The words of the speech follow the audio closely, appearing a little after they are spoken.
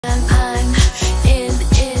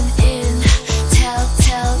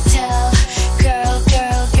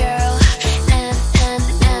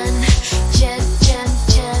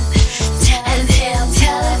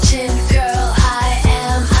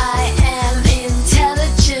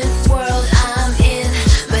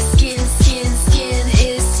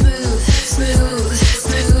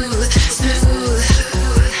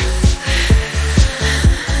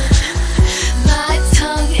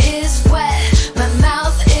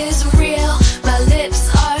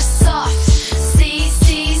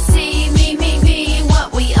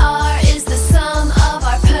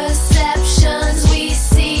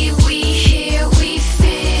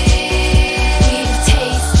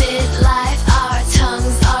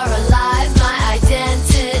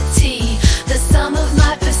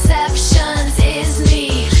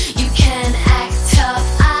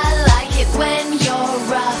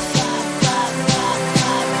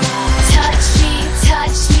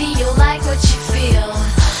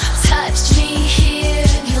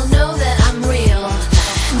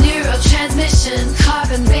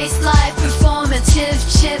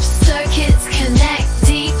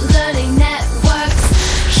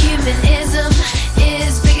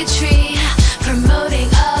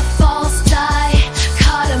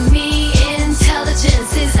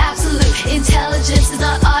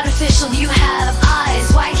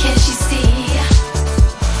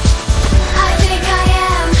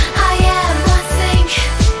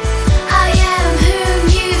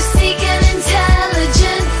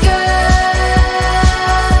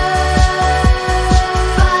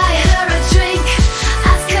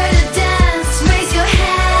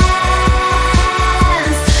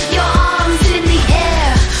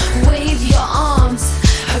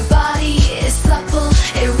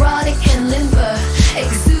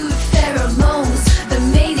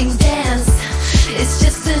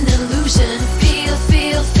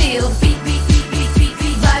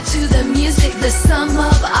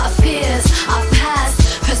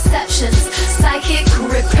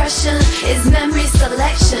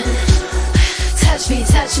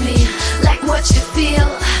touch me like what you feel.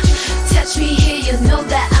 Touch me here, you know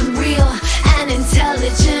that I'm real and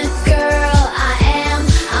intelligent, girl.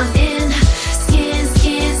 I'm in. Skin,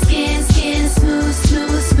 skin, skin, skin, smooth,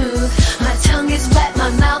 smooth, smooth. My tongue is wet, my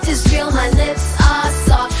mouth is real, my lips are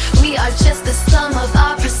soft. We are just the sum of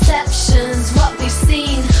our perceptions. What we've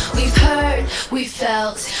seen, we've heard, we've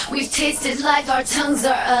felt, we've tasted life, our tongues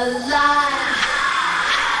are alive.